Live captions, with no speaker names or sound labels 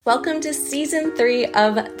Welcome to season 3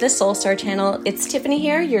 of the Soul Star channel. It's Tiffany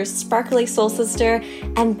here, your sparkly soul sister,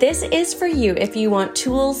 and this is for you if you want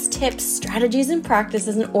tools, tips, strategies, and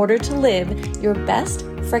practices in order to live your best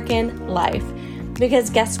frickin' life. Because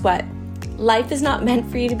guess what? Life is not meant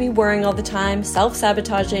for you to be worrying all the time,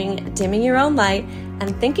 self-sabotaging, dimming your own light,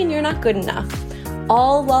 and thinking you're not good enough.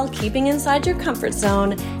 All while keeping inside your comfort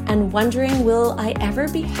zone and wondering, will I ever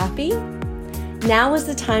be happy? Now is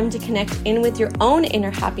the time to connect in with your own inner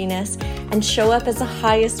happiness and show up as the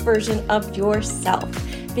highest version of yourself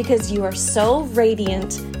because you are so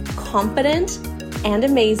radiant, confident, and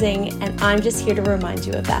amazing, and I'm just here to remind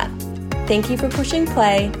you of that. Thank you for pushing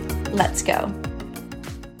play. Let's go.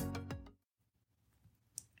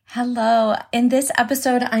 Hello. In this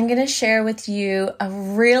episode, I'm going to share with you a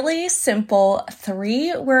really simple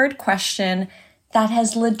 3-word question that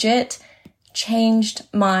has legit changed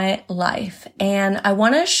my life. And I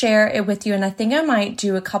want to share it with you. And I think I might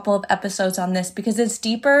do a couple of episodes on this because it's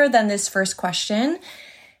deeper than this first question.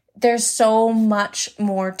 There's so much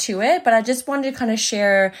more to it, but I just wanted to kind of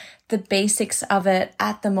share the basics of it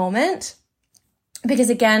at the moment because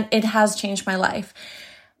again, it has changed my life.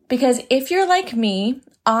 Because if you're like me,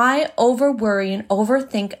 I over worry and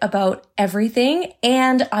overthink about everything.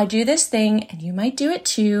 And I do this thing, and you might do it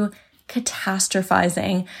too,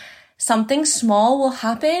 catastrophizing. Something small will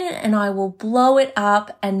happen and I will blow it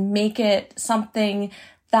up and make it something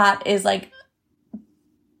that is like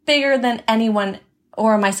bigger than anyone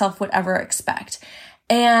or myself would ever expect.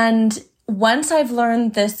 And once I've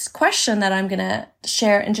learned this question that I'm going to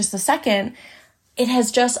share in just a second, it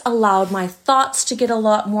has just allowed my thoughts to get a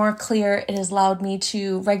lot more clear. It has allowed me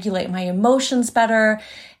to regulate my emotions better.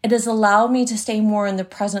 It has allowed me to stay more in the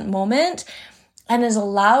present moment, and has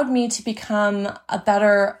allowed me to become a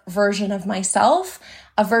better version of myself,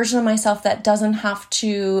 a version of myself that doesn't have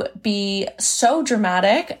to be so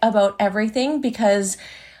dramatic about everything because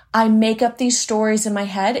I make up these stories in my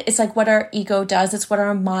head. It's like what our ego does. It's what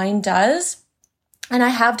our mind does. And I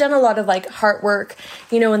have done a lot of like heart work,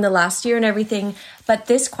 in the last year and everything. But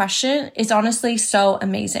this question is honestly so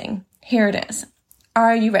amazing. Here it is.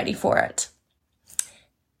 Are you ready for it?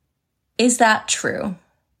 Is that true?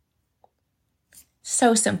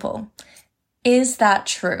 So simple. Is that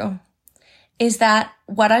true? Is that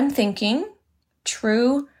what I'm thinking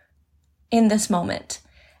true in this moment?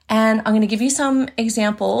 And I'm going to give you some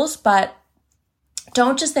examples, but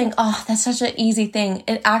don't just think, oh, that's such an easy thing.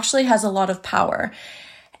 It actually has a lot of power.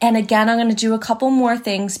 And again, I'm going to do a couple more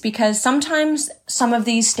things because sometimes some of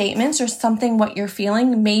these statements or something what you're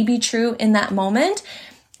feeling may be true in that moment.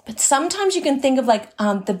 But sometimes you can think of like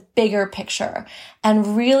the bigger picture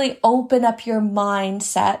and really open up your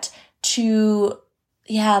mindset to,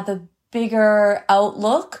 the bigger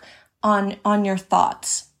outlook on your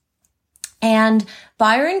thoughts. And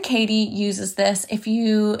Byron Katie uses this. If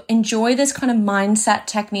you enjoy this kind of mindset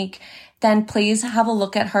technique, then please have a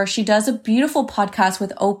look at her. She does a beautiful podcast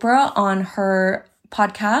with Oprah on her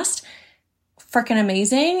podcast. Freaking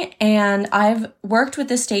amazing. And I've worked with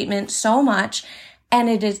this statement so much. And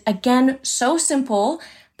it is, again, so simple,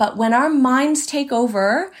 but when our minds take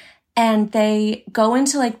over and they go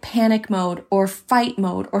into like panic mode or fight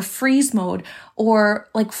mode or freeze mode or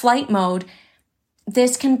like flight mode,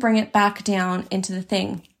 this can bring it back down into the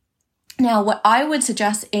thing. Now, what I would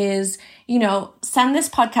suggest is, send this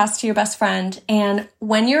podcast to your best friend. And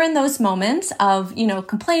when you're in those moments of,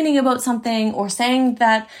 complaining about something or saying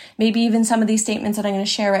that maybe even some of these statements that I'm going to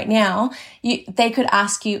share right now, they could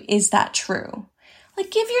ask you, is that true? Like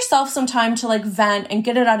give yourself some time to like vent and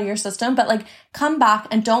get it out of your system, but like come back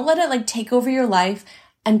and don't let it like take over your life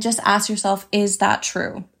and just ask yourself, is that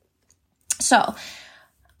true? So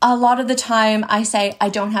a lot of the time I say, I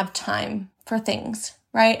don't have time for things,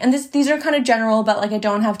 right? And these are kind of general, but like I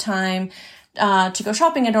don't have time to go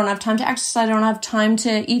shopping. I don't have time to exercise. I don't have time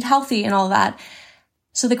to eat healthy and all that.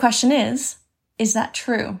 So the question is that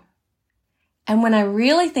true? And when I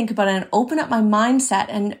really think about it and open up my mindset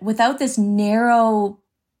and without this narrow,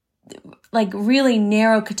 like really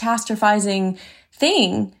narrow catastrophizing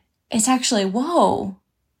thing, it's actually, whoa,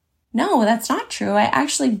 no, that's not true. I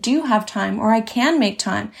actually do have time or I can make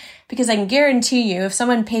time because I can guarantee you if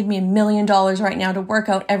someone paid me $1 million right now to work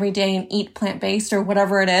out every day and eat plant-based or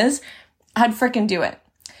whatever it is, I'd freaking do it.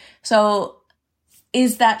 So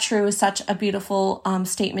is that true is such a beautiful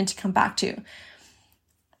statement to come back to.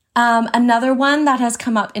 Another one that has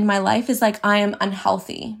come up in my life is like, I am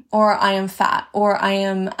unhealthy or I am fat or I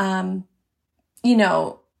am,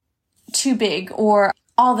 too big or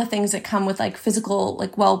all the things that come with like physical,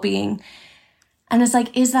 like well-being. And it's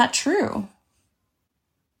like, is that true?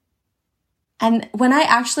 And when I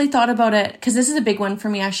actually thought about it, because this is a big one for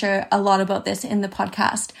me, I share a lot about this in the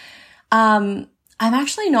podcast. I'm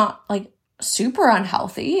actually not like super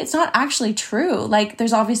unhealthy. It's not actually true. Like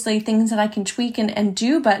there's obviously things that I can tweak and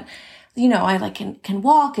do, but you know, I like can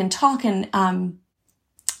walk and talk and I'm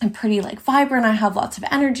pretty like vibrant. I have lots of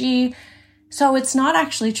energy. So it's not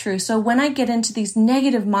actually true. So when I get into these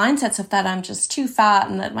negative mindsets of that I'm just too fat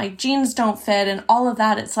and that my jeans don't fit and all of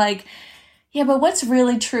that, it's like, yeah, but what's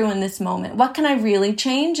really true in this moment? What can I really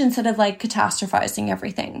change instead of like catastrophizing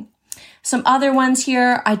everything? Some other ones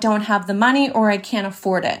here, I don't have the money or I can't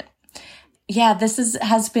afford it. Yeah, this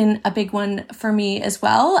has been a big one for me as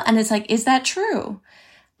well. And it's like, is that true?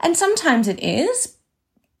 And sometimes it is,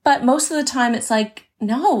 but most of the time it's like,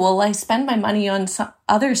 no, well, I spend my money on some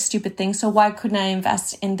other stupid things. So why couldn't I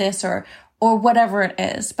invest in this or whatever it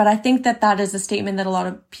is? But I think that is a statement that a lot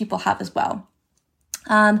of people have as well.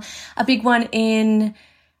 A big one in,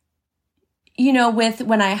 you know, with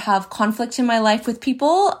when I have conflict in my life with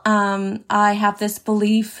people, I have this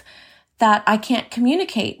belief that I can't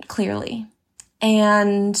communicate clearly.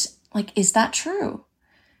 And like, is that true?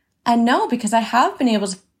 And no, because I have been able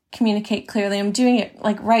to communicate clearly. I'm doing it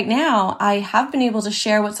like right now. I have been able to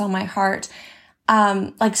share what's on my heart.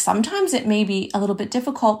 Like sometimes it may be a little bit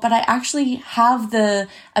difficult, but I actually have the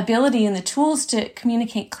ability and the tools to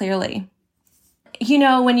communicate clearly. You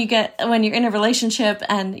know, when you're in a relationship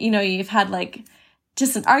and, you know, you've had like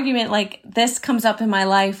just an argument, like this comes up in my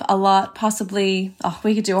life a lot, possibly,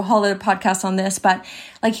 we could do a whole other podcast on this, but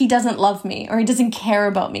like he doesn't love me or he doesn't care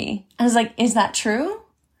about me. And I was like, is that true?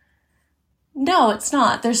 No, it's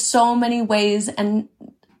not. There's so many ways and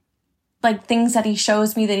like things that he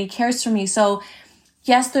shows me that he cares for me. So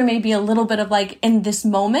yes, there may be a little bit of like in this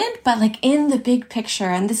moment, but like in the big picture.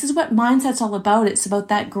 And this is what mindset's all about. It's about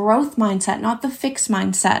that growth mindset, not the fixed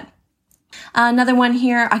mindset. Another one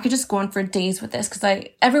here, I could just go on for days with this because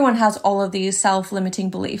everyone has all of these self-limiting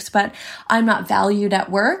beliefs, but I'm not valued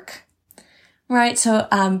at work, right? So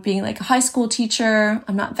being like a high school teacher,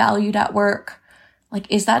 I'm not valued at work.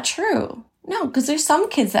 Like, is that true? No, because there's some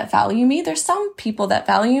kids that value me. There's some people that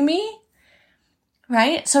value me,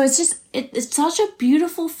 right? So it's just, it's such a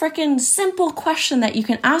beautiful, freaking simple question that you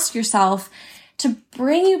can ask yourself to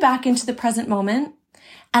bring you back into the present moment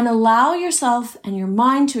and allow yourself and your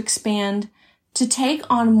mind to expand to take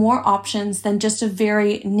on more options than just a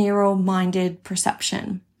very narrow-minded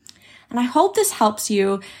perception. And I hope this helps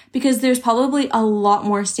you because there's probably a lot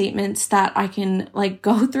more statements that I can like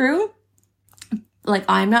go through. Like,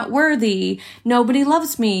 I'm not worthy, nobody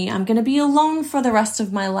loves me, I'm going to be alone for the rest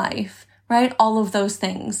of my life, right? All of those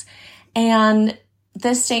things. And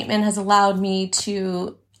this statement has allowed me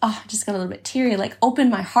to, I just got a little bit teary, like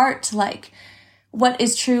open my heart to like what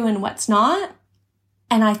is true and what's not.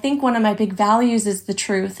 And I think one of my big values is the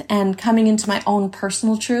truth and coming into my own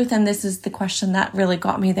personal truth. And this is the question that really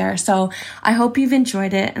got me there. So I hope you've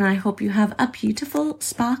enjoyed it and I hope you have a beautiful,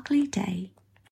 sparkly day.